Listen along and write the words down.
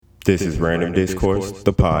This is Random Discourse,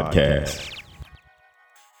 the podcast.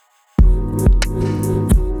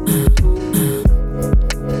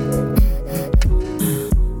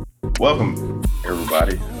 Welcome,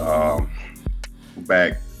 everybody.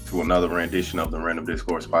 Back to another rendition of the Random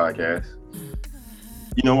Discourse podcast.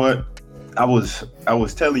 You know what? I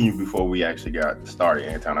was telling you before we actually got started,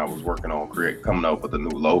 Anton. I was working on coming up with a new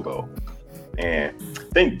logo, and I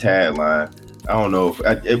think the tagline. I don't know if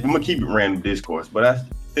I'm gonna keep it Random Discourse, but I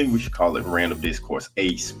think we should call it Random Discourse,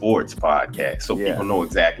 a sports podcast, so people know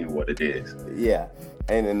exactly what it is. Yeah,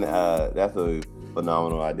 and then that's a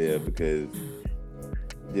phenomenal idea because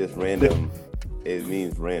just random, it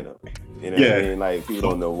means random. You know what I mean? Like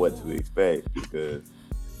people don't know what to expect because,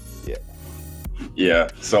 yeah.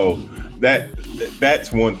 So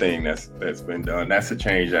that's one thing that's been done. That's a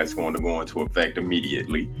change that's going to go into effect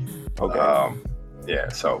immediately. Okay.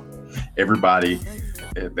 So everybody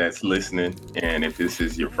that's listening, and if this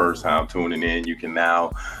is your first time tuning in, you can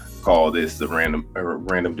now call this the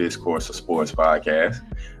Random Discourse, a sports podcast.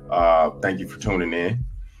 Thank you for tuning in.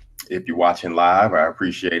 If you're watching live, I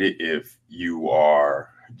appreciate it. If you are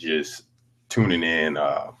just tuning in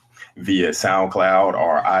via SoundCloud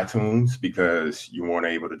or iTunes because you weren't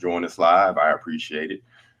able to join us live, I appreciate it.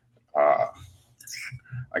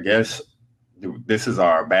 I guess this is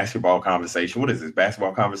our basketball conversation. What is this?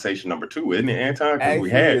 Basketball conversation number 2, isn't it, Anton? Because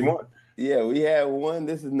we had one. Yeah, we had one.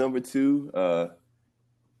 This is number 2.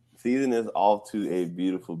 Season is off to a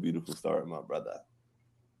beautiful, beautiful start, my brother.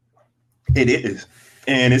 It is.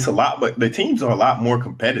 And it's a lot, but the teams are a lot more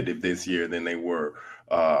competitive this year than they were,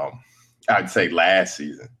 I'd say, last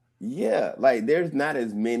season. Yeah, like there's not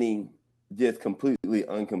as many just completely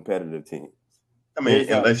uncompetitive teams. I mean,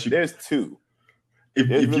 there's 2.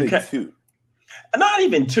 There's really 2. Not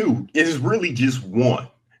even 2. It's really just one.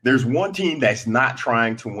 There's one team that's not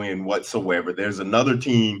trying to win whatsoever. There's another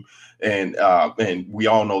team, and we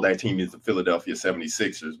all know that team is the Philadelphia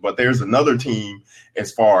 76ers. But there's another team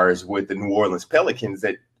as far as with the New Orleans Pelicans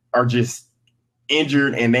that are just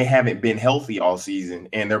injured and they haven't been healthy all season,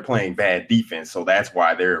 and they're playing bad defense. So that's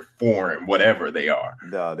why they're 4 and whatever they are.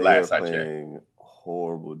 No, they are playing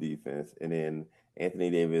horrible defense. And then Anthony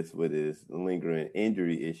Davis with his lingering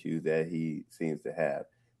injury issues that he seems to have,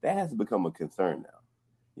 that has become a concern now.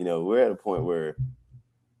 You know, we're at a point where,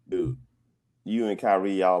 dude, you and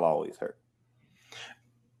Kyrie, y'all always hurt.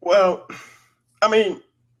 Well, I mean,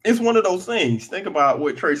 it's one of those things. Think about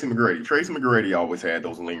what Tracy McGrady. Tracy McGrady always had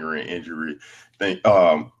those lingering injury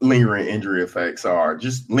effects, or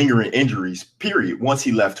just lingering injuries, period, once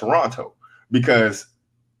he left Toronto, because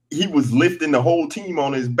he was lifting the whole team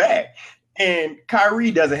on his back. And Kyrie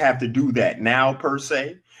doesn't have to do that now per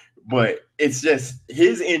se, but it's just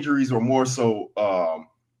his injuries were more so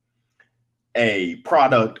a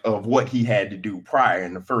product of what he had to do prior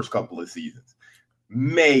in the first couple of seasons.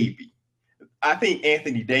 Maybe. I think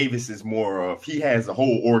Anthony Davis is more of, he has a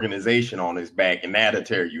whole organization on his back, and that'll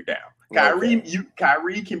tear you down.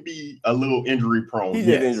 Kyrie can be a little injury prone. He's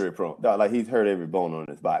just injury prone. No, like he's hurt every bone on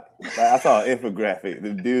his body. Like, I saw an infographic.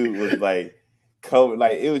 The dude was like covered,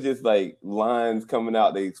 like it was just like lines coming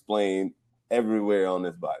out. They explained everywhere on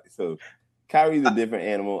his body. So Kyrie's a different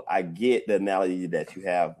animal. I get the analogy that you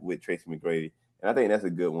have with Tracy McGrady, and I think that's a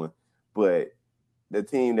good one. But the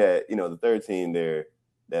team that, the third team there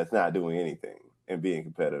that's not doing anything and being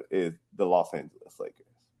competitive is the Los Angeles Lakers.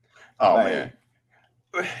 Oh, man.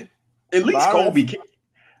 At least Kobe can.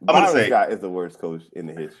 Byron Scott is the worst coach in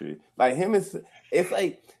the history. Like him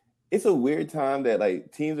it's a weird time that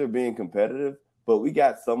like teams are being competitive, but we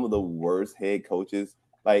got some of the worst head coaches.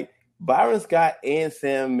 Like Byron Scott and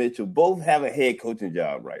Sam Mitchell both have a head coaching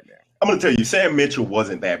job right now. I'm going to tell you, Sam Mitchell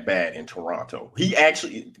wasn't that bad in Toronto. He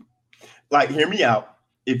actually, hear me out.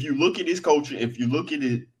 If you look at his coaching, if you look at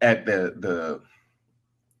it at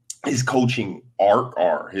his coaching arc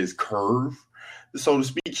or his curve, so to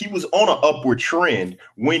speak, he was on an upward trend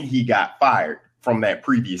when he got fired from that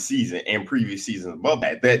previous season and previous seasons above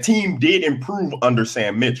that. That team did improve under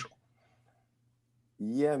Sam Mitchell.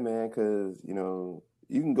 Yeah, man, because,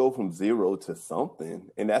 you can go from 0 to something,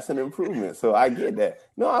 and that's an improvement. So I get that.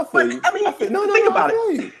 No, I feel you. I mean, think about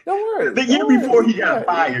it. Don't worry. The year before he got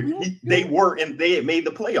fired, they had made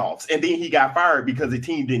the playoffs, and then he got fired because the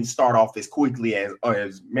team didn't start off as quickly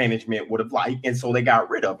as management would have liked, and so they got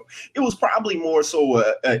rid of him. It was probably more so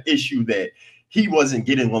an issue that he wasn't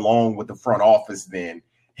getting along with the front office than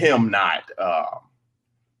him not,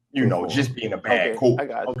 just being a bad coach. I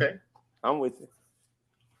got you. Okay, I'm with you.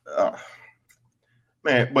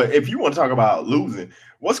 Man, but if you want to talk about losing,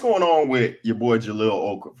 what's going on with your boy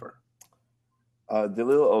Jahlil Okafor?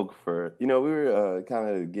 Jahlil Okafor. We were kind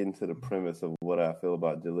of getting to the premise of what I feel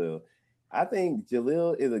about Jahlil. I think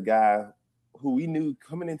Jahlil is a guy who we knew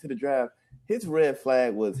coming into the draft, his red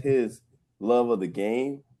flag was his love of the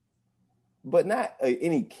game, but not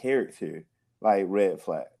any character like red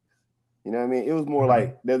flags. You know what I mean? It was more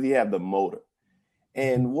like, does he have the motor?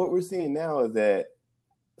 And what we're seeing now is that,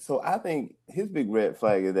 so I think his big red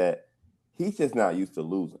flag is that he's just not used to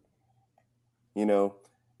losing.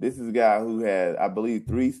 This is a guy who has, I believe,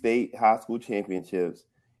 3 state high school championships,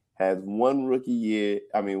 has one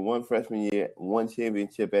freshman year, 1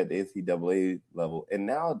 championship at the NCAA level, and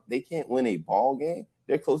now they can't win a ball game.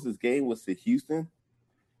 Their closest game was to Houston,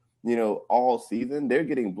 all season. They're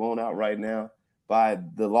getting blown out right now by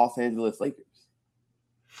the Los Angeles Lakers.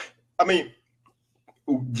 I mean,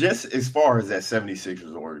 just as far as that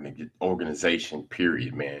 76ers organization,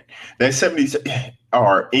 period, man, that 76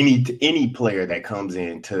 or any player that comes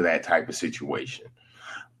into that type of situation,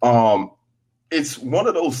 it's one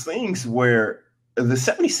of those things where the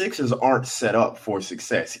 76ers aren't set up for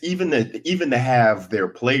success, even to have their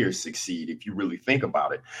players succeed. If you really think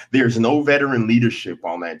about it, there's no veteran leadership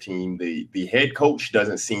on that team. The head coach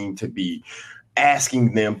doesn't seem to be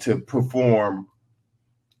asking them to perform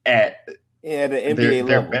at the NBA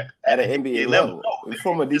level. At an NBA level.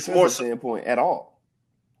 From a defensive standpoint at all.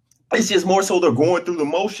 It's just more so they're going through the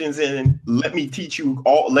motions and let me teach you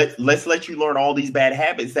all. Let's let you learn all these bad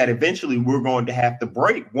habits that eventually we're going to have to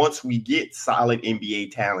break once we get solid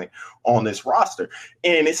NBA talent on this roster.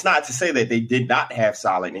 And it's not to say that they did not have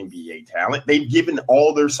solid NBA talent. They've given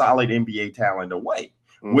all their solid NBA talent away,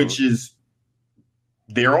 which is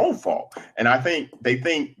their own fault. And I think they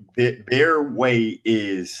think that their way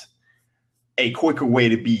is a quicker way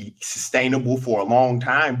to be sustainable for a long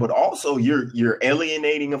time, but also you're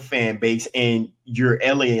alienating a fan base and you're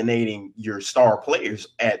alienating your star players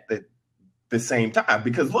at the same time.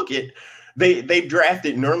 Because look at they've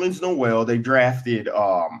drafted Nerlens Noel, they drafted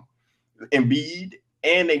Embiid,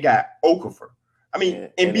 and they got Okafor. I mean,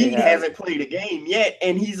 Embiid hasn't played a game yet,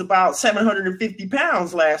 and he's about 750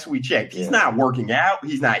 pounds last we checked. He's not working out.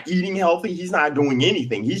 He's not eating healthy. He's not doing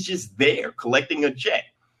anything. He's just there collecting a check.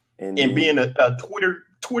 And being a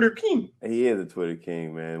Twitter king. He is a Twitter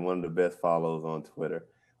king, man. One of the best follows on Twitter.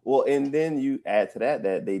 Well, and then you add to that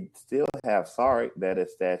they still have Saric that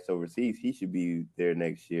is stashed overseas. He should be there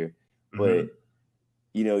next year. But,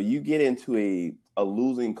 you get into a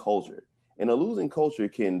losing culture. And a losing culture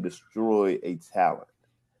can destroy a talent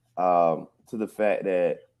to the fact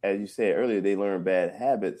that, as you said earlier, they learn bad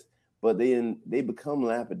habits, but they become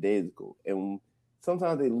lackadaisical. And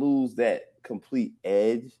sometimes they lose that complete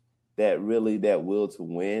edge, that will to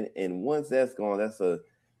win. And once that's gone, that's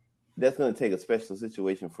going to take a special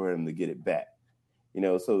situation for him to get it back.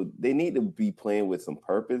 So they need to be playing with some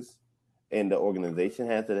purpose, and the organization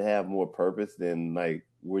has to have more purpose than like,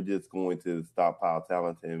 we're just going to stockpile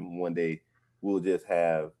talent and one day we'll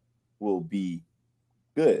be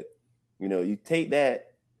good. You take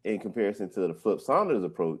that in comparison to the Flip Saunders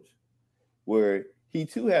approach, where he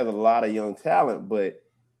too has a lot of young talent, but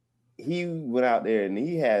he went out there and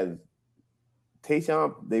he has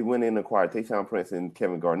they went in and acquired Tayshaun Prince and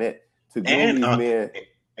Kevin Garnett to groom these men.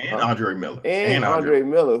 And Andre Miller. And Andre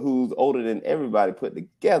Miller, who's older than everybody put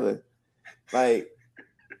together. Like,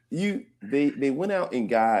 they went out and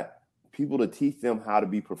got people to teach them how to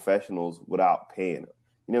be professionals without paying them.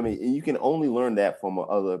 You know what I mean? And you can only learn that from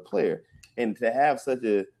another player. And to have such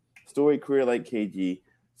a storied career like KG,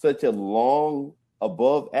 such a long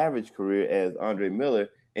above average career as Andre Miller,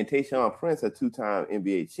 and Tayshaun Prince, a 2-time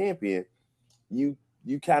NBA champion, you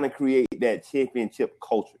kind of create that championship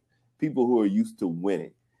culture. People who are used to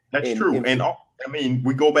winning. That's true. And I mean,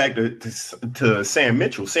 we go back to Sam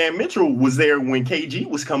Mitchell. Sam Mitchell was there when KG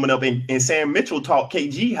was coming up, and Sam Mitchell taught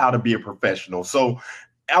KG how to be a professional. So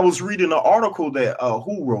I was reading an article that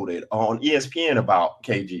who wrote it on ESPN about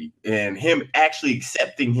KG and him actually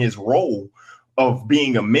accepting his role of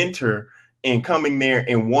being a mentor and coming there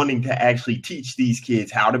and wanting to actually teach these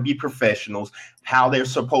kids how to be professionals, how they're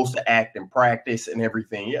supposed to act in practice and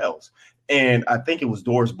everything else. And I think it was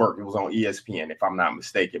Doris Burke. It was on ESPN, if I'm not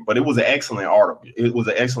mistaken. But it was an excellent article. It was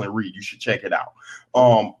an excellent read. You should check it out.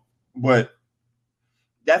 But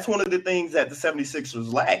that's one of the things that the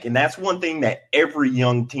 76ers lack. And that's one thing that every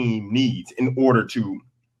young team needs in order to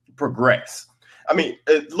progress. I mean,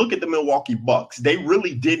 look at the Milwaukee Bucks. They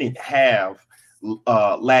really didn't have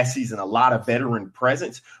last season a lot of veteran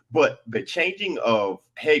presence, but the changing of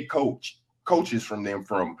head coaches from them,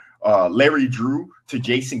 from Larry Drew to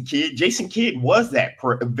Jason Kidd. Jason Kidd was that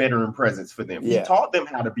veteran presence for them. Yeah. He taught them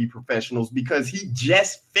how to be professionals because he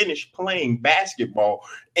just finished playing basketball.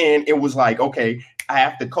 And it was like, okay, I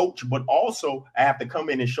have to coach, but also I have to come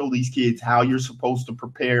in and show these kids how you're supposed to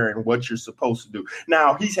prepare and what you're supposed to do.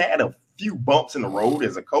 Now, he's had a few bumps in the road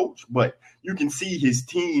as a coach, but you can see his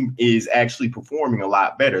team is actually performing a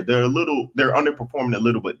lot better. They're underperforming a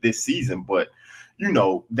little bit this season, but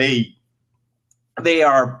they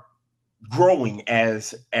are growing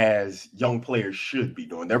as young players should be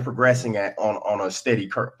doing. They're progressing on a steady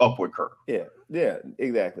upward curve. Yeah,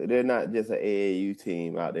 exactly. They're not just an AAU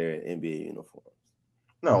team out there in NBA uniforms.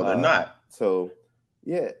 No, they're not. So,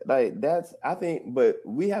 yeah, like that's, I think, but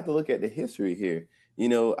we have to look at the history here.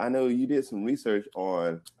 I know you did some research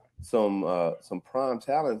on some prime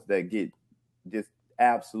talents that get just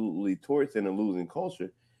absolutely torched in a losing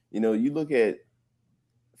culture. You look at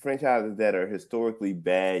franchises that are historically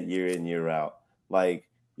bad year in, year out, like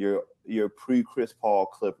your pre-Chris Paul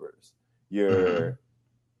Clippers, your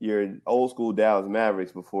old school Dallas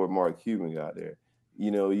Mavericks before Mark Cuban got there.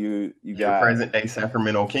 You got present day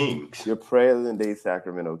Sacramento Kings. Your present day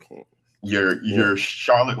Sacramento Kings. Your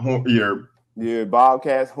Charlotte your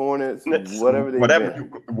Bobcats, Hornets, whatever.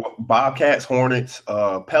 Bobcats, Hornets,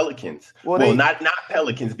 Pelicans. Well, not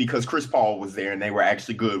Pelicans because Chris Paul was there and they were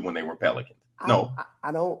actually good when they were Pelicans. No,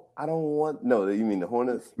 I don't want. No, you mean the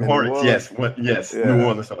Hornets? The Hornets, yes, yeah. New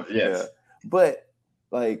Orleans, yes. Yeah. But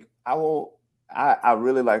like, I won't. I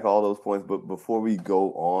really like all those points, but before we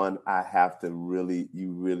go on,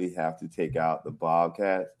 you really have to take out the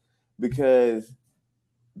Bobcats because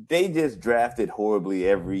they just drafted horribly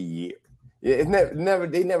every year. It's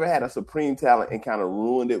they never had a supreme talent and kind of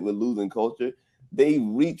ruined it with losing culture. They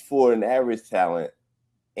reached for an average talent,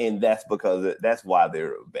 and that's why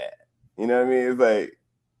they're bad. You know what I mean? It's like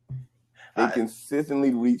they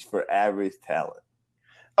consistently reach for average talent.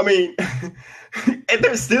 I mean, and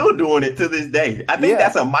they're still doing it to this day. I think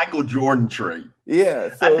that's a Michael Jordan trait.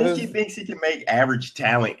 Yeah. So I think he thinks he can make average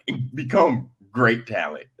talent become great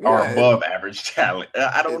talent or above average talent.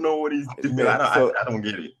 I don't know what he's doing. I don't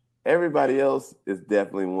get it. Everybody else is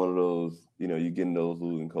definitely one of those, you get in those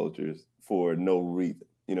losing cultures for no reason.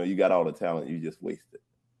 You got all the talent, you just wasted.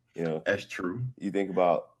 That's true. You think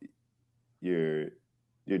about your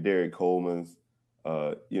Derek Coleman's,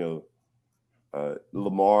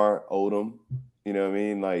 Lamar Odom, you know what I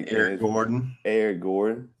mean? Like Eric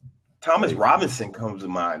Gordon. Thomas Robinson comes to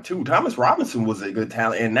mind too. Thomas Robinson was a good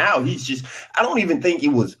talent, and now he's just, I don't even think it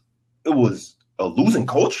was a losing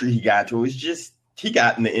culture he got to. It's just he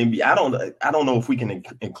got in the NBA. I don't know if we can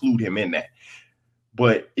include him in that.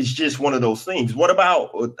 But it's just one of those things. What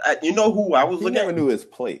about who I was looking at? He never knew his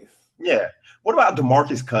place. Yeah. What about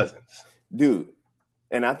DeMarcus Cousins? Dude.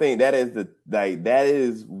 And I think that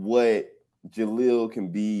is what Jaleel can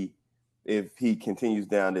be if he continues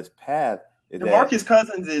down this path. DeMarcus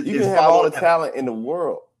Cousins you can have all the talent in the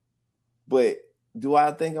world, but do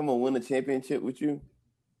I think I'm gonna win a championship with you?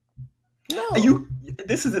 No.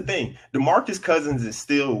 This is the thing. DeMarcus Cousins is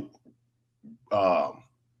still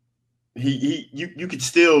you could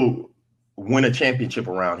still win a championship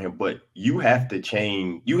around him, but you have to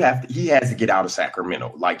change. He has to get out of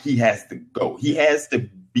Sacramento. Like he has to go. He has to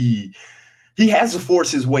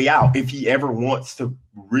force his way out if he ever wants to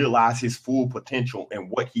realize his full potential and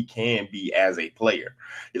what he can be as a player.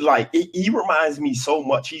 Like he reminds me so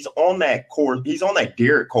much. He's on that course. He's on that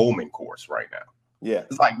Derek Coleman course right now. Yeah.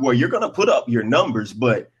 It's like, well, you're going to put up your numbers,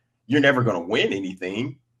 but you're never going to win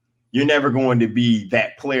anything. You're never going to be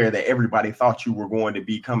that player that everybody thought you were going to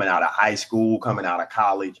be coming out of high school, coming out of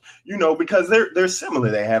college, because they're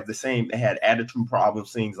similar. They had attitude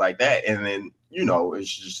problems, things like that. And then,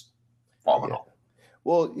 it's just falling off.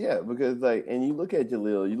 Well, yeah, because and you look at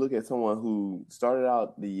Jaleel, you look at someone who started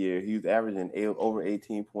out the year, he was averaging over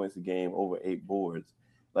 18 points a game, over 8 boards.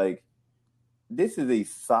 Like, this is a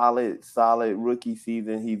solid rookie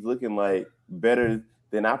season. He's looking like better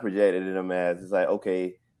than I projected him as. It's like,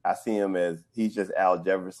 okay, I see him as he's just Al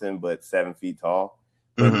Jefferson, but 7 feet tall.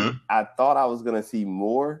 But I thought I was going to see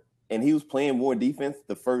more, and he was playing more defense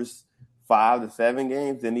the first 5 to 7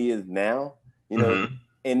 games than he is now, and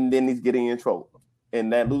then he's getting in trouble.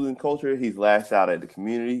 And that losing culture, he's lashed out at the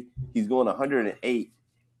community. He's going 108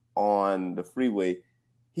 on the freeway.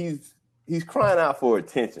 He's crying out for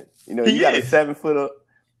attention. You got a 7-footer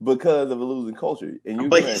because of a losing culture.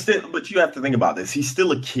 But you have to think about this. He's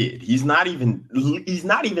still a kid. He's not even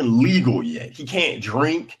legal yet. He can't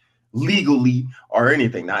drink legally or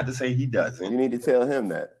anything. Not to say he doesn't. You need to tell him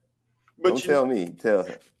that. But don't tell me. Tell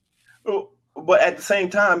him. Well, But at the same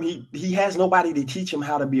time, he has nobody to teach him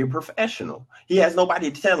how to be a professional. He has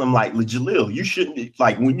nobody to tell him, like, Jalil, you shouldn't,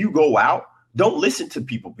 like, when you go out, don't listen to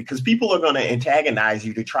people, because people are going to antagonize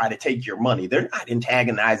you to try to take your money. They're not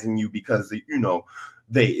antagonizing you because,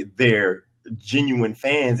 they're genuine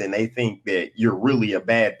fans and they think that you're really a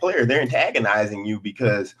bad player. They're antagonizing you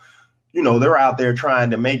because, they're out there trying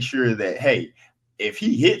to make sure that, hey, if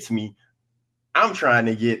he hits me, I'm trying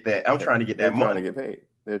to get that. I'm trying to get that money.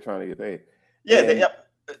 They're trying to get paid. Yeah.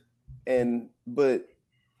 But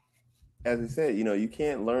as I said, you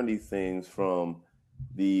can't learn these things from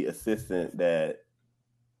the assistant that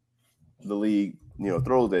the league,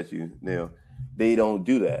 throws at you. They don't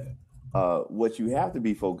do that. What you have to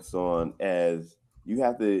be focused on they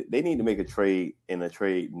need to make a trade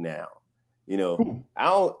now.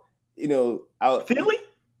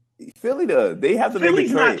 Philly does. They have to make a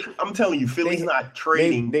trade. I'm telling you, Philly's not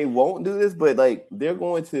trading. They won't do this, but they're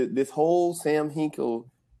going to this whole Sam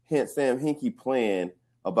Hinkie plan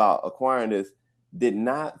about acquiring this did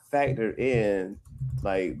not factor in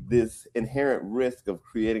this inherent risk of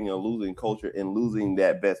creating a losing culture and losing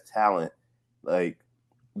that best talent, the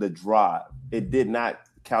drive. It did not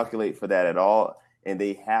calculate for that at all, and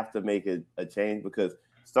they have to make a change, because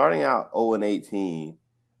starting out 0-18,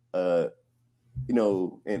 and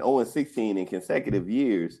 0-16 in consecutive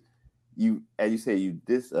years, you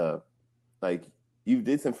disenfranchise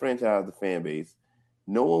the fan base.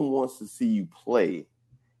 No one wants to see you play.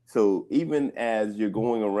 So even as you're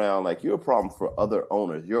going around, you're a problem for other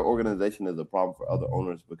owners. Your organization is a problem for other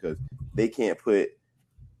owners because they can't put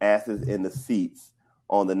asses in the seats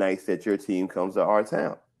on the nights that your team comes to our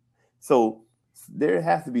town. So there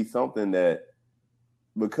has to be something that,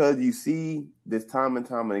 because you see this time and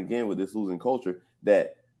time and again with this losing culture,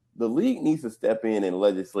 that the league needs to step in and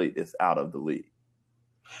legislate this out of the league.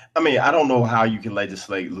 I mean, I don't know how you can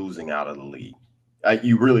legislate losing out of the league.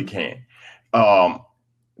 You really can't.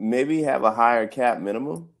 Maybe have a higher cap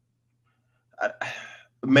minimum. I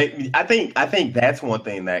think that's one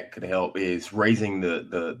thing that could help, is raising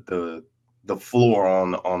the floor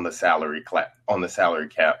on the salary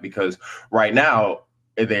cap, because right now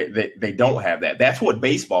they don't have that. That's what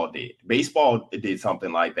baseball did. Baseball did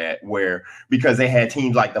something like that, where, because they had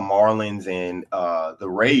teams like the Marlins and the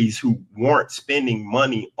Rays who weren't spending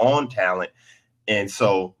money on talent, and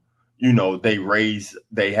so they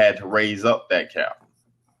had to raise up that cap.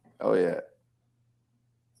 Oh yeah.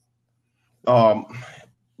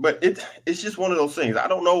 But it's just one of those things. I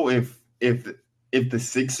don't know if the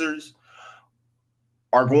Sixers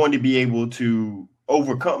are going to be able to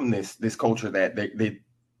overcome this culture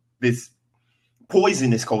this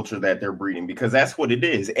poisonous culture that they're breeding, because that's what it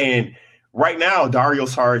is. And right now, Dario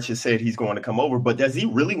Saric has said he's going to come over, but does he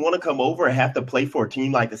really want to come over and have to play for a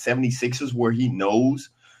team like the 76ers, where he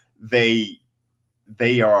knows they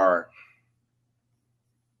aren't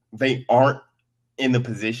in the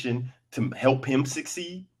position to help him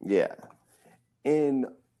succeed? Yeah. And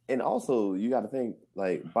also you got to think,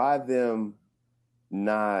 by them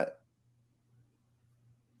not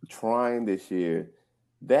trying this year,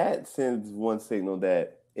 that sends one signal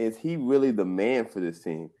that, is he really the man for this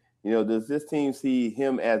team? Does this team see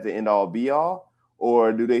him as the end all be all,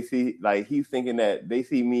 or do they see, he's thinking that they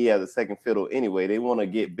see me as a second fiddle anyway? They want to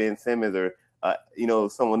get Ben Simmons or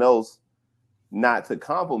someone else, not to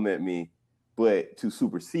compliment me, but to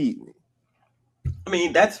supersede me. I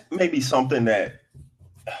mean, that's maybe something that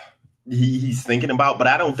he's thinking about, but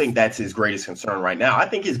I don't think that's his greatest concern right now. I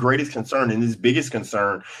think his greatest concern and his biggest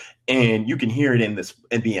concern, and you can hear it in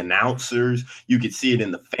the announcers, you can see it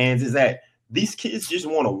in the fans, is that these kids just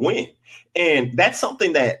want to win. And that's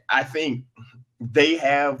something that I think they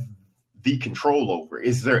have the control over,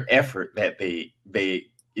 is their effort that they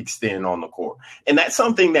extend on the court. And that's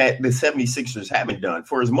something that the 76ers haven't done.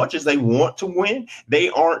 For as much as they want to win, they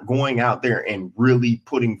aren't going out there and really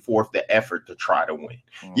putting forth the effort to try to win.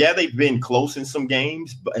 Yeah, they've been close in some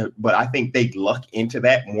games, but I think they luck into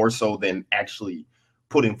that more so than actually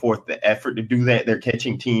putting forth the effort to do that. They're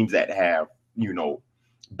catching teams that have,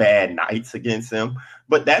 bad nights against them.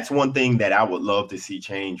 But that's one thing that I would love to see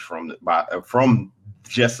change from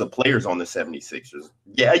just the players on the 76ers.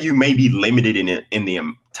 Yeah, you may be limited in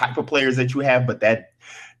the type of players that you have, but that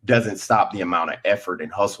doesn't stop the amount of effort and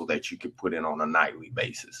hustle that you could put in on a nightly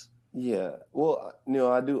basis. Yeah, well,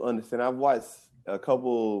 I do understand. I've watched a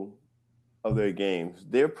couple of their games.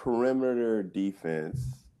 Their perimeter defense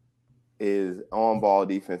on-ball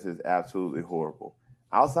defense is absolutely horrible.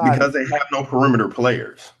 Because they have no perimeter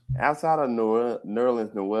players. Outside of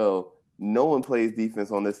Nerlens Noel, no one plays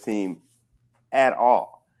defense on this team at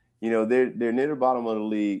all. They're near the bottom of the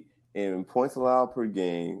league in points allowed per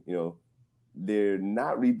game, they're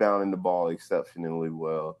not rebounding the ball exceptionally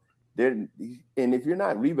well. And if you're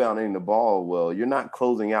not rebounding the ball well, you're not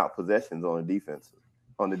closing out possessions on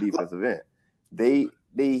the defensive end.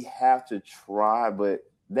 They have to try, but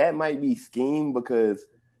that might be scheme because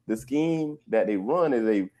the scheme that they run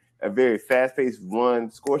is a very fast-paced run,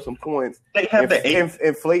 score some points. They have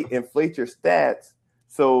inflate your stats.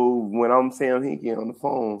 So when I'm Sam Hinkie on the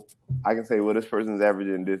phone, I can say, well, this person's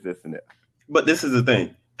averaging this, and that. But this is the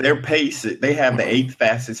thing. Their pace, they have the 8th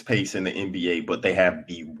fastest pace in the NBA, but they have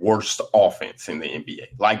the worst offense in the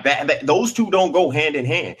NBA. Like that those two don't go hand in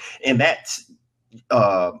hand. And that's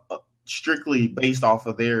strictly based off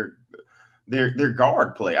of their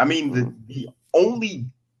guard play. I mean, the only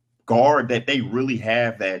guard that they really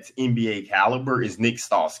have that's NBA caliber is Nick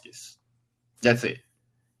Stauskas. That's it.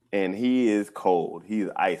 And he is cold. He's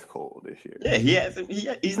ice cold this year.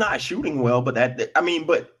 Yeah, he's not shooting well, but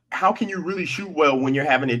but how can you really shoot well when you're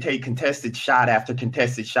having to take contested shot after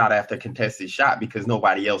contested shot after contested shot because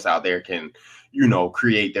nobody else out there can,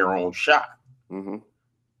 create their own shot? Mm-hmm.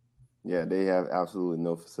 Yeah, they have absolutely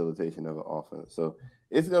no facilitation of an offense. So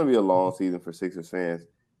it's going to be a long season for Sixers fans.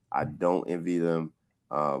 I don't envy them,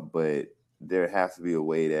 but there has to be a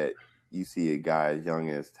way that you see a guy as young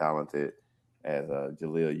and as talented as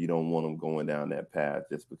Jahlil. You don't want him going down that path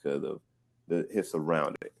just because of his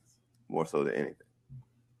surroundings, more so than anything.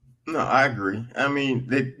 No, I agree. I mean,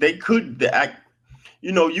 they could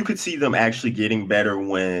you could see them actually getting better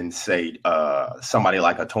when, say, somebody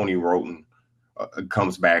like a Tony Wroten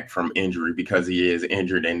comes back from injury because he is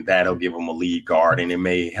injured, and that'll give him a lead guard, and it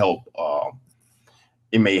may help.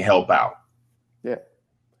 It may help out. Yeah.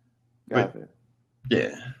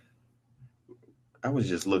 Yeah. I was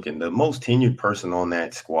just looking. The most tenured person on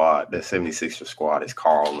that squad, the 76ers squad, is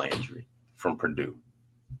Carl Landry from Purdue.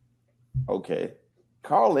 Okay.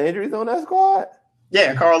 Carl Landry's on that squad?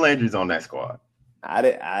 Yeah, Carl Landry's on that squad.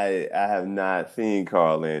 I have not seen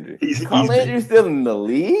Carl Landry. Carl Landry's still in the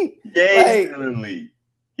league? Yeah, he's still in the league.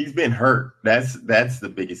 He's been hurt. That's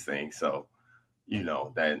the biggest thing. So,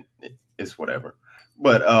 that it's whatever.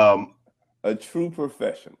 But a true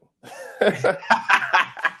professional.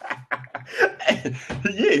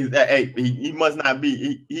 He must not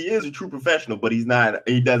be. He is a true professional, but he's not.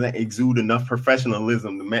 He doesn't exude enough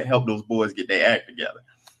professionalism to help those boys get their act together.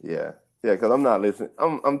 Yeah. Because I'm not listening.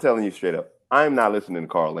 I'm telling you straight up. I'm not listening to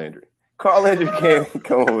Carl Landry. Carl Landry can't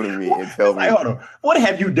come over to me and tell me. Hold on. What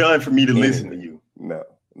have you done for me to listen to you? No,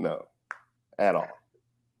 at all.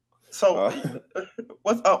 So,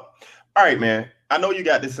 what's up? All right, man. I know you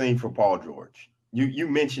got this thing for Paul George. You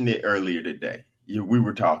mentioned it earlier today. We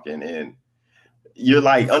were talking, and you're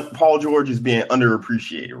like, Paul George is being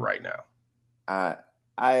underappreciated right now.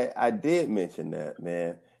 I did mention that,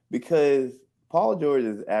 man, because Paul George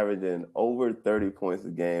is averaging over 30 points a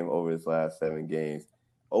game over his last 7 games.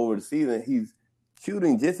 Over the season, he's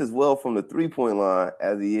shooting just as well from the three-point line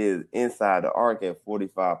as he is inside the arc at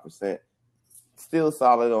 45%. Still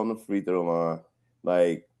solid on the free throw line.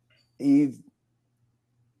 Like, he's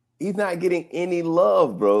not getting any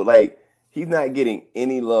love, bro. Like, he's not getting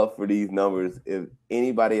any love for these numbers. If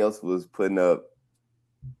anybody else was putting up,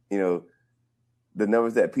 the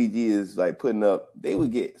numbers that PG is like putting up, they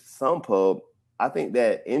would get some pub. I think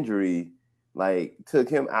that injury took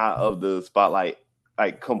him out of the spotlight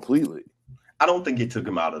completely. I don't think it took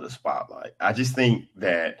him out of the spotlight. I just think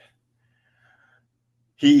that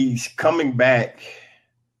he's coming back.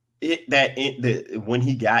 When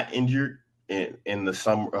he got injured in the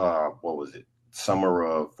summer, summer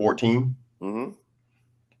of 14, mm-hmm.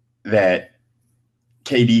 that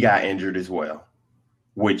KD got injured as well,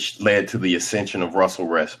 which led to the ascension of Russell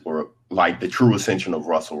Westbrook, like the true ascension of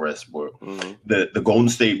Russell Westbrook. Mm-hmm. The Golden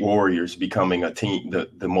State Warriors becoming a team,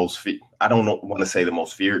 the most, I don't want to say the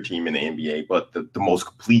most feared team in the NBA, but the most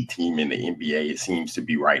complete team in the NBA, it seems to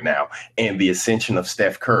be right now. And the ascension of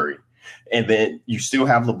Steph Curry. And then you still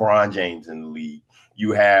have LeBron James in the league.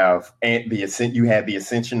 You have the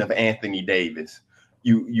ascension of Anthony Davis.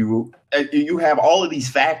 You have all of these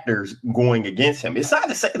factors going against him. It's not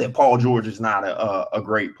to say that Paul George is not a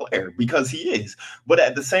great player, because he is. But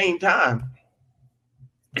at the same time,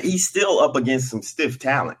 he's still up against some stiff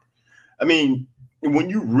talent. I mean, when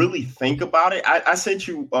you really think about it, I sent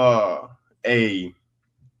you I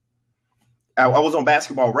was on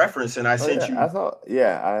Basketball Reference, and I sent you. I saw.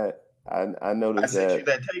 Yeah, I noticed. I sent you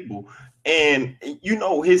that table, and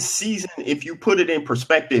his season. If you put it in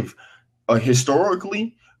perspective,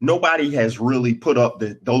 historically, nobody has really put up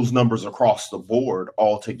those numbers across the board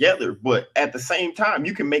altogether. But at the same time,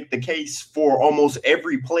 you can make the case for almost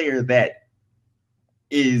every player that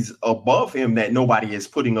is above him that nobody is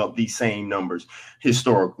putting up these same numbers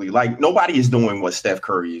historically. Like nobody is doing what Steph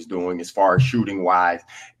Curry is doing as far as shooting wise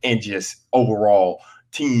and just overall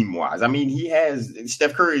team wise. I mean,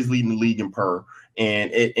 Steph Curry is leading the league in per,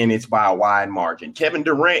 and it's by a wide margin. Kevin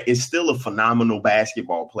Durant is still a phenomenal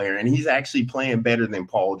basketball player, and he's actually playing better than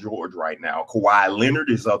Paul George right now. Kawhi Leonard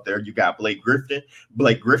is up there. You got Blake Griffin,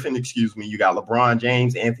 You got LeBron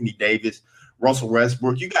James, Anthony Davis, Russell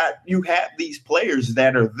Westbrook. You have these players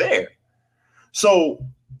that are there. So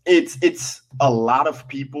it's a lot of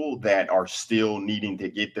people that are still needing to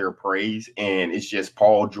get their praise, and it's just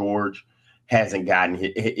Paul George hasn't gotten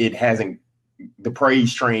the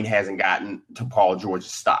praise train hasn't gotten to Paul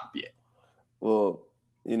George's stop yet. Well,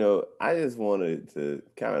 I just wanted to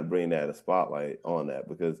kind of bring that a spotlight on that,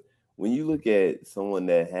 because when you look at someone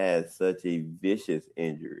that has such a vicious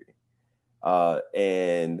injury,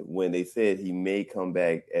 and when they said he may come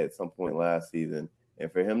back at some point last season,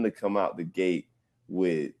 and for him to come out the gate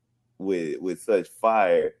with such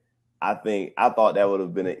fire, I thought that would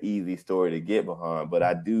have been an easy story to get behind. But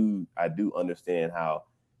I do understand how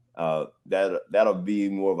that'll be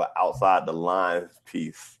more of an outside the lines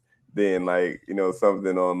piece than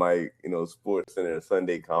something on Sports Center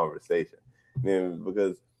Sunday Conversation.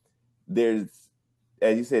 Because there's,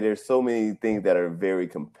 as you say, there's so many things that are very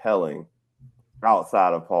compelling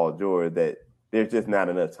outside of Paul George that there's just not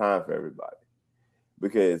enough time for everybody.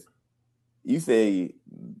 Because you say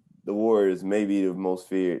the Warriors may be the most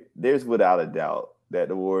feared. There's without a doubt that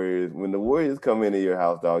when the Warriors come into your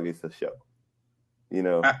house, dog, it's a show.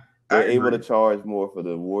 They're able to charge more for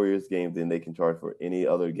the Warriors game than they can charge for any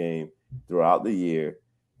other game throughout the year.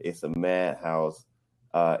 It's a madhouse.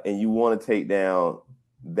 And you want to take down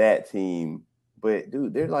that team. But,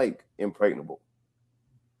 dude, they're, like, impregnable.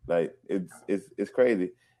 Like, it's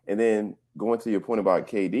crazy. And then going to your point about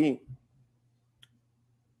KD,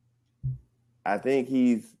 I think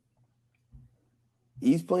he's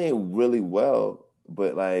playing really well,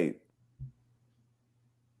 but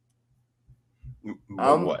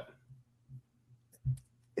what?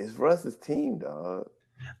 It's Russ's team, dog.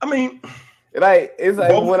 I mean, it's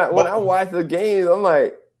like when I watch the games, I'm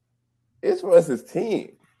like, it's Russ's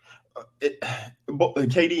team.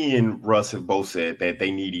 KD and Russ have both said that they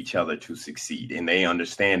need each other to succeed, and they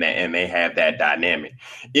understand that, and they have that dynamic.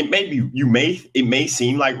 It may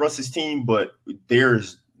seem like Russ's team, but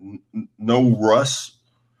there's no Russ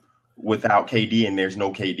without KD, and there's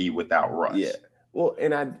no KD without Russ. Yeah. Well,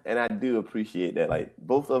 and I do appreciate that. Like,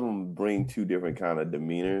 both of them bring two different kind of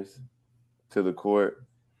demeanors to the court.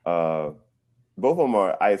 Both of them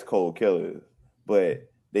are ice cold killers, but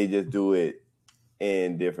they just do it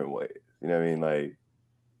in different ways. You know what I mean? Like,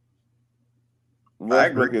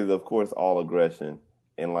 Westbrook is, of course, all aggression,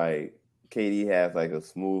 and KD has a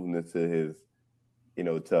smoothness to his,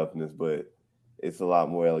 toughness, but it's a lot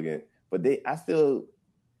more elegant. But I still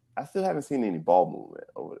haven't seen any ball movement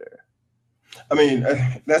over there. I mean,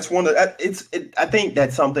 that's one of I think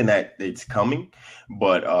that's something that it's coming,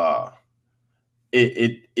 but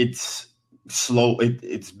it's slow.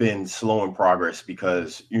 It's been slow in progress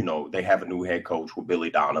because they have a new head coach with Billy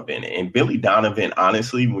Donovan, and Billy Donovan,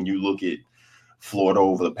 honestly, when you look at Florida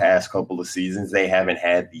over the past couple of seasons, they haven't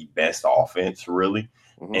had the best offense really.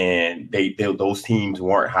 Mm-hmm. And those teams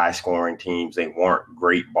weren't high scoring teams. They weren't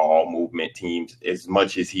great ball movement teams. As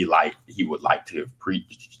much as he would like to have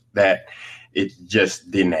preached that, it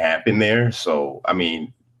just didn't happen there. So, I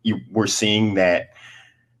mean, we're seeing that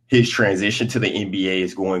his transition to the NBA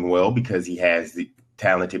is going well because he has the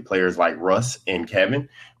talented players like Russ and Kevin,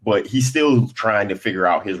 but he's still trying to figure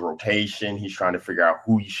out his rotation. He's trying to figure out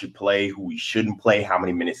who he should play, who he shouldn't play, how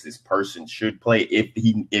many minutes this person should play,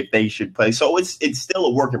 if they should play. So it's still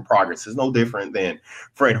a work in progress. It's no different than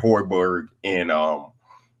Fred Hoiberg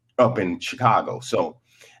up in Chicago. So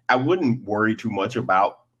I wouldn't worry too much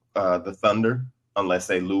about the Thunder unless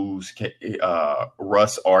they lose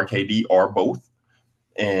Russ or KD or both.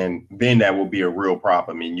 And then that will be a real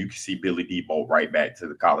problem. I mean, you can see Billy D bolt right back to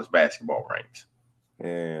the college basketball ranks.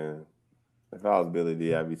 And if I was Billy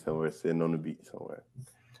D, I'd be somewhere sitting on the beach somewhere.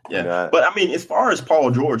 Yeah, but I mean, as far as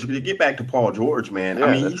Paul George, to get back to Paul George, man, yeah,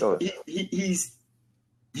 I mean,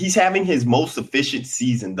 he's having his most efficient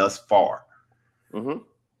season thus far. Mm-hmm.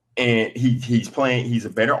 And he's playing. He's a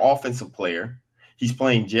better offensive player. He's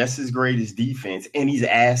playing just as great as defense, and he's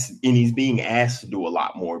being asked to do a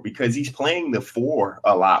lot more because he's playing the four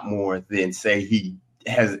a lot more than say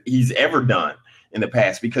he's ever done in the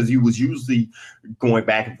past, because he was usually going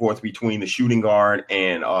back and forth between the shooting guard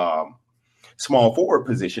and small forward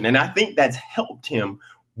position. And I think that's helped him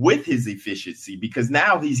with his efficiency, because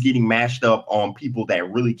now he's getting matched up on people that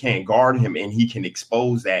really can't guard him, and he can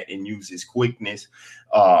expose that and use his quickness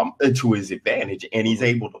to his advantage, and he's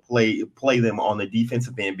able to play them on the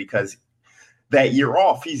defensive end, because that year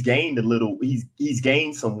off he's gained he's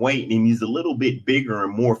gained some weight, and he's a little bit bigger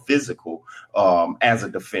and more physical as a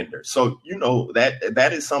defender. So that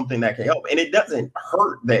is something that can help, and it doesn't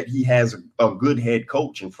hurt that he has a good head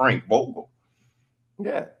coach in Frank Vogel.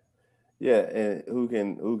 Yeah, and who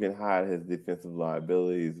can hide his defensive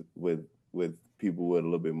liabilities with people with a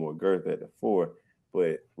little bit more girth at the 4.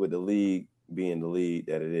 But with the league being the league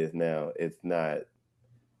that it is now, that's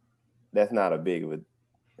not as big of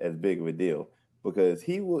a deal, because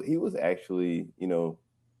he was actually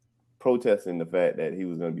protesting the fact that he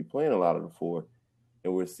was going to be playing a lot of the 4,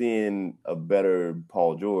 and we're seeing a better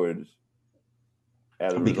Paul George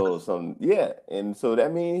as a result of something. Yeah, and so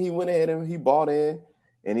that means he went ahead and he bought in.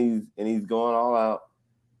 And he's going all out,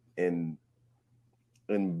 and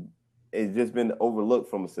it's just been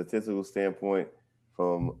overlooked from a statistical standpoint,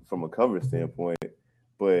 from a coverage standpoint.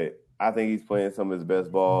 But I think he's playing some of his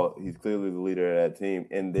best ball. He's clearly the leader of that team,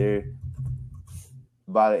 and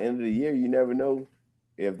by the end of the year, you never know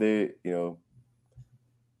if they'll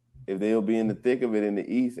be in the thick of it in the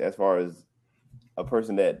East, as far as a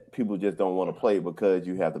person that people just don't want to play because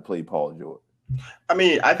you have to play Paul George. I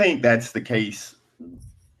mean, I think that's the case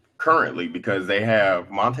currently, because they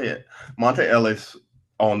have Monte Ellis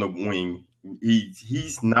on the wing.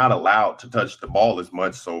 He's not allowed to touch the ball as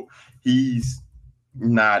much, so he's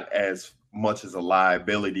not as much as a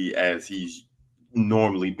liability as he's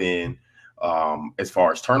normally been as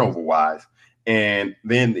far as turnover wise. And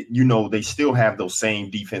then they still have those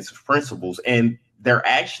same defensive principles, and they're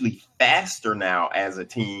actually faster now as a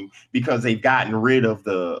team, because they've gotten rid of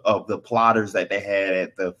the plotters that they had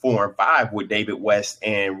at the 4 and 5 with David West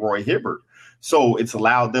and Roy Hibbert. So it's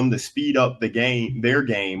allowed them to speed up their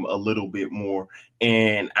game a little bit more.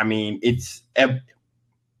 And I mean, it's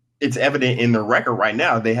evident in their record right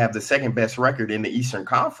now. They have the second best record in the Eastern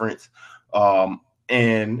Conference.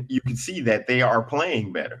 And you can see that they are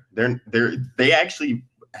playing better. They actually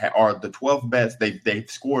are the 12th best. They've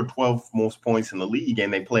scored 12 most points in the league,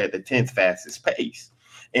 and they play at the 10th fastest pace.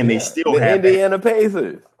 And they still have Indiana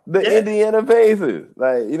Pacers. Indiana Pacers,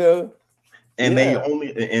 and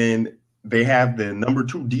they have the number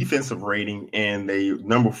 2 defensive rating, and they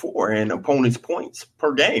number 4 in opponents' points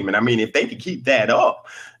per game. And I mean, if they could keep that up,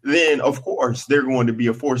 then of course they're going to be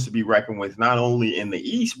a force to be reckoned with, not only in the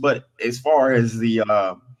East, but as far as the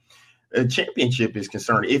championship is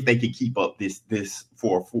concerned, if they could keep up this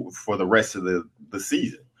for the rest of the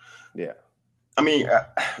season. Yeah, I mean,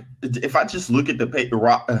 if I just look at the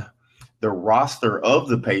roster of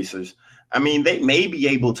the Pacers, I mean, they may be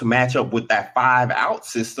able to match up with that 5-out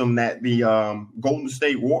system that the Golden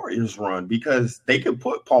State Warriors run, because they could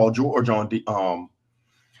put Paul George on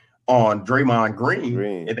Draymond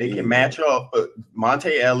Green, and they can match up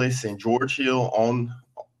Monte Ellis and George Hill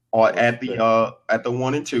at the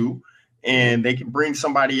 1 and 2. And they can bring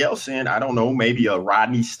somebody else in. I don't know, maybe a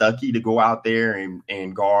Rodney Stuckey to go out there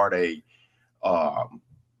and guard a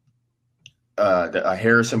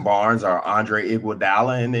Harrison Barnes or Andre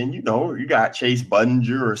Iguodala, and then you got Chase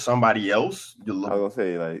Budinger or somebody else. I was gonna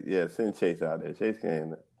say, send Chase out there. Chase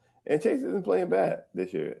can, and Chase isn't playing bad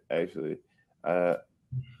this year, actually. I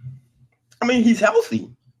mean, he's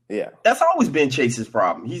healthy. Yeah, that's always been Chase's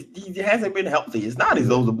problem. He hasn't been healthy. It's not as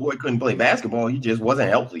though the boy couldn't play basketball. He just wasn't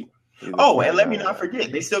healthy. And let me not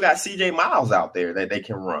forget, they still got CJ Miles out there that they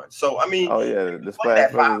can run. So, I mean. Oh, yeah, the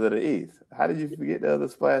Splash Brothers of the East. How did you forget the other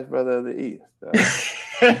Splash Brother of the East? But,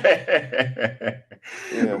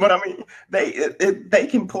 I mean, they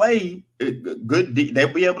can play good.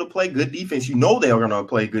 They'll be able to play good defense. They're going to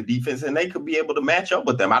play good defense, and they could be able to match up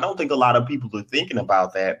with them. I don't think a lot of people are thinking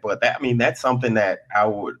about that, but that's something that I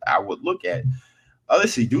would look at.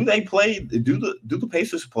 Let's see. Do the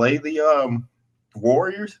Pacers play the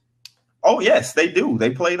Warriors? Oh, yes, they do.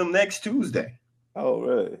 They play them next Tuesday. Oh,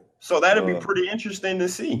 really? So that'll be pretty interesting to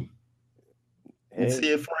see. And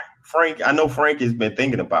see if Frank, I know Frank has been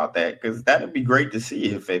thinking about that, because that'd be great to see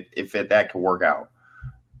if that could work out.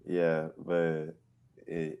 Yeah, but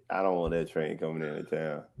I don't want that train coming into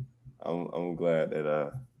town. I'm glad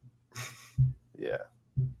that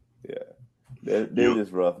they're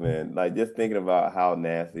just rough, man. Like, just thinking about how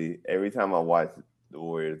nasty. Every time I watch the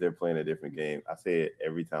Warriors, they're playing a different game. I say it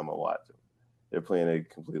every time I watch them. They're playing a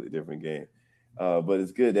completely different game. But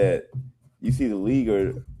it's good that you see the league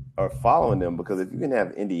are following them, because if you can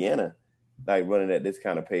have Indiana running at this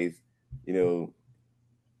kind of pace, Houston's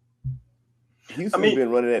been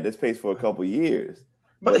running at this pace for a couple years.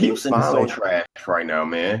 But Houston is so trash right now,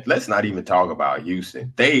 man. Let's not even talk about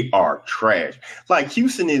Houston. They are trash. Like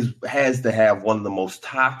Houston has to have one of the most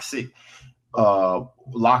toxic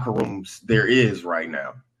locker rooms there is right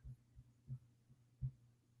now.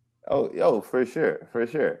 Oh, for sure.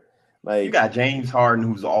 Like, you got James Harden,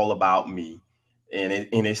 who's all about me,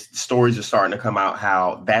 and his stories are starting to come out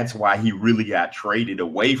how that's why he really got traded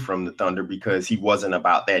away from the Thunder, because he wasn't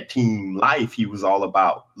about that team life. He was all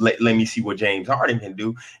about let me see what James Harden can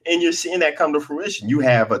do, and you're seeing that come to fruition. You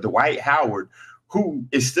have a Dwight Howard who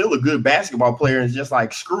is still a good basketball player and is just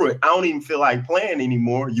like, screw it, I don't even feel like playing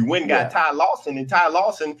anymore. You went and got Ty Lawson, and Ty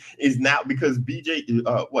Lawson is now, because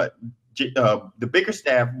the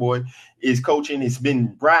Bickerstaff boy is coaching. It's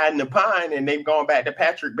been riding the pine, and they've gone back to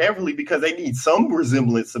Patrick Beverly because they need some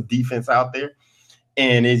resemblance of defense out there,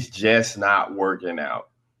 and it's just not working out.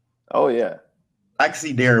 Oh yeah, I can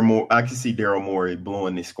see Daryl Morey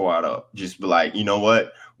blowing this squad up. Just be like, you know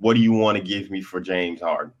what? What do you want to give me for James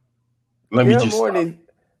Harden? To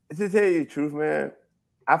tell you the truth, man,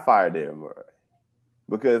 I fired Daryl Morey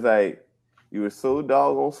because like you were so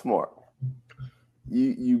doggone smart.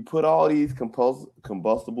 You put all these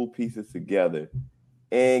combustible pieces together,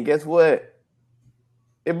 and guess what?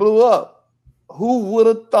 It blew up. Who would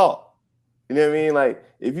have thought? You know what I mean? Like,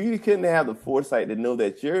 if you couldn't have the foresight to know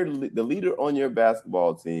that the leader on your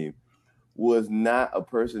basketball team was not a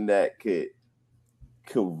person that could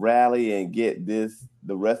rally and get the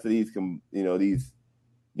rest of these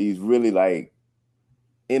really like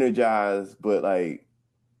energized, but like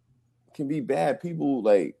can be bad people,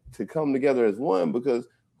 like, to come together as one, because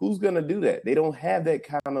who's going to do that? They don't have that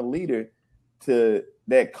kind of leader to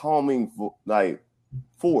that calming like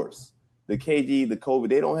force. The KG, the Kobe,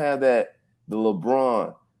 they don't have that. The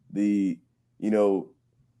LeBron, you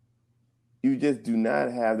just do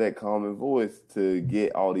not have that calming voice to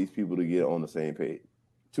get all these people to get on the same page.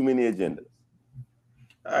 Too many agendas.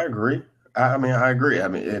 I agree. I agree.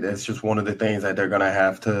 It's just one of the things that they're going to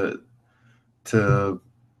have to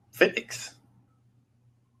fix.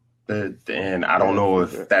 And I don't know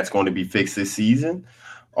if that's going to be fixed this season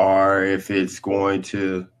or if it's going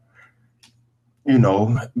to,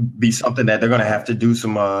 be something that they're going to have to do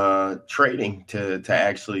some trading to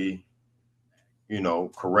actually,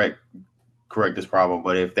 correct this problem.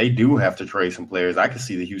 But if they do have to trade some players, I can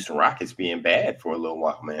see the Houston Rockets being bad for a little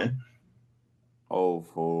while, man. Oh,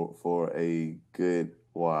 for a good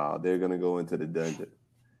while. They're going to go into the dungeon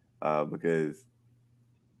because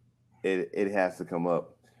it has to come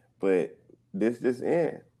up. But this just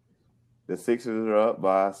ends. The Sixers are up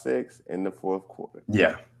by 6 in the fourth quarter.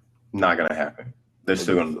 Yeah, not going to happen. They're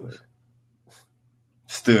still going to lose.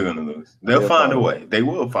 Still going to lose. They'll find a way. They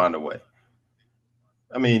will find a way.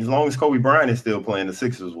 I mean, as long as Kobe Bryant is still playing, the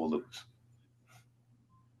Sixers will lose.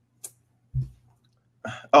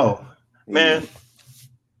 Oh, man.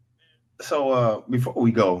 So before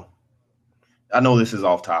we go, I know this is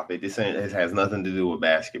off topic. It has nothing to do with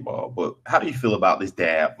basketball, but how do you feel about this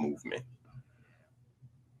dab movement?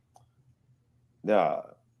 The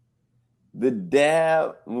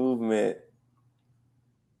dab movement,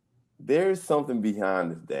 there's something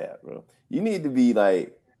behind this dab, bro. You need to be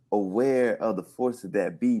like aware of the forces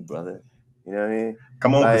that be, brother. You know what I mean?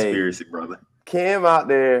 Come on, conspiracy, brother. Cam out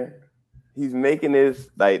there, he's making this,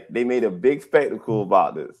 like, they made a big spectacle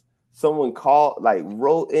about this. Someone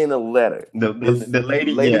wrote in a letter. The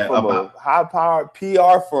lady from a high-powered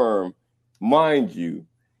PR firm, mind you.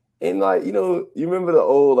 And, you remember the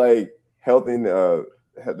old, the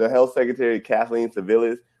health secretary, Kathleen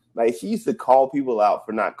Sebelius? Like, she used to call people out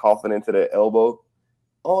for not coughing into their elbow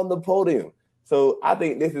on the podium. So I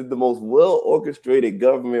think this is the most well-orchestrated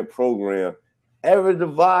government program ever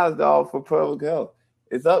devised for public health.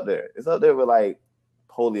 It's up there. It's up there with,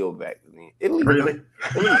 polio vaccine. Really?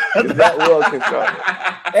 Is that well constructed?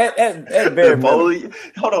 At bare minimum.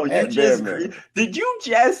 Hold on. Did you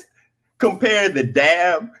just compare the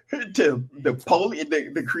dab to the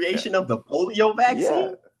polio, the creation of the polio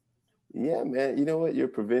vaccine? Yeah, man. You know what? You're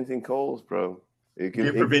preventing colds, bro.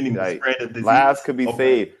 You're preventing the spread of disease. Lives could be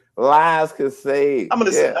saved. Lives could save. I'm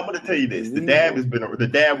gonna tell you this. The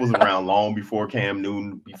dab was around long before Cam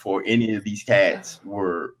Newton, before any of these cats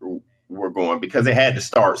were going, because they had to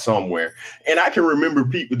start somewhere. And I can remember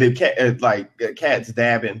cats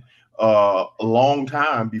dabbing a long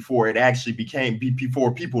time before it actually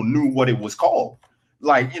before people knew what it was called,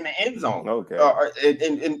 like in the end zone. Okay.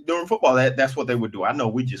 And during football, that's what they would do. I know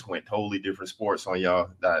we just went totally different sports on y'all.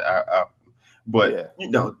 But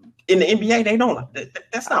in the NBA, they don't.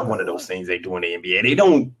 That's not one of those things they do in the NBA. They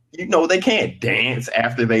don't you know, they can't dance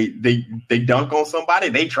after they dunk on somebody.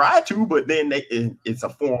 They try to, but then it's a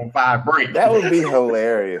 4-on-5 break. That would be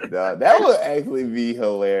hilarious, dog. That would actually be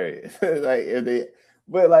hilarious. Like if they,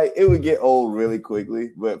 but like it would get old really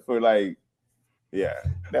quickly. But for like, yeah,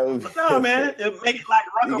 that would. No, man, it make it like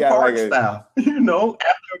Rucker Park like style. You know,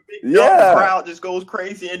 after a big dunk, the crowd just goes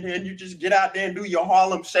crazy, and then you just get out there and do your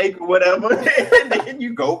Harlem Shake or whatever, and then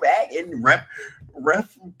you go back and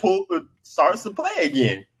ref starts to play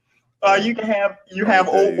again. You have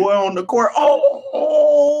old boy on the court.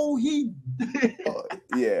 He.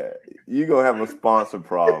 Yeah, you're gonna have a sponsor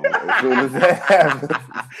problem as soon as that happens.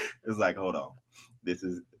 It's like, hold on, this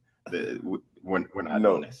is we're not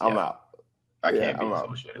doing this. I'm out. I can't be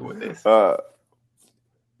associated with this.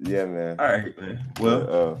 Yeah, man. All right, man.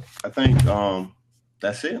 Well, I think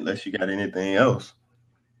that's it. Unless you got anything else.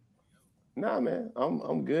 Nah, man,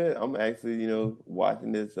 I'm good. I'm actually,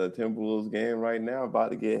 watching this Timberwolves game right now.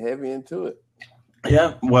 About to get heavy into it.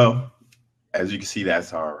 Yeah, well, as you can see,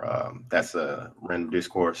 that's a Random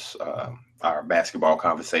Discourse, our basketball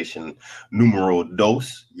conversation numero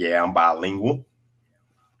dos. Yeah, I'm bilingual.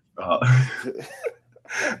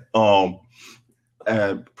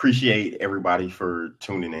 Appreciate everybody for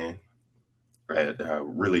tuning in. I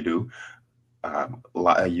really do.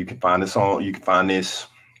 You can find this.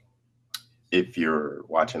 If you're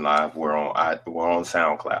watching live, we're on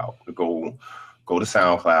SoundCloud. Go to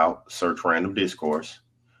SoundCloud, search Random Discourse,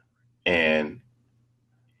 and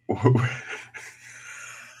what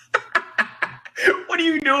are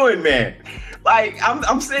you doing, man? Like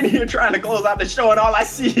I'm sitting here trying to close out the show, and all I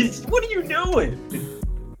see is, what are you doing?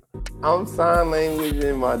 I'm sign language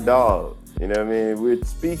in my dog. You know what I mean? We're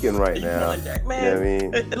speaking right now. Man, you know what I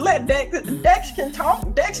mean? Let Dex can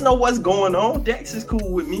talk. Dex know what's going on. Dex is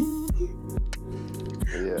cool with me.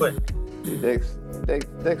 Yeah, but Dex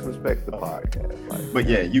respects the podcast. Like, but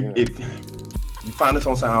yeah, if you find us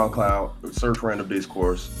on SoundCloud, search Random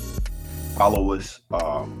Discourse, follow us.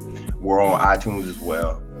 We're on iTunes as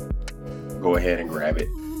well. Go ahead and grab it,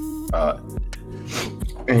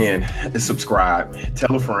 and subscribe.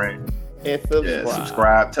 Tell a friend. And subscribe. Yeah,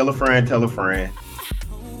 subscribe. Tell a friend. Tell a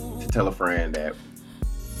friend that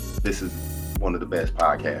this is one of the best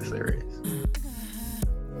podcasts there is.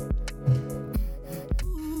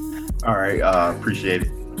 All right, appreciate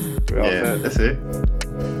it. Yeah, that's it.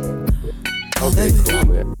 Okay, cool,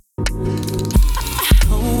 man.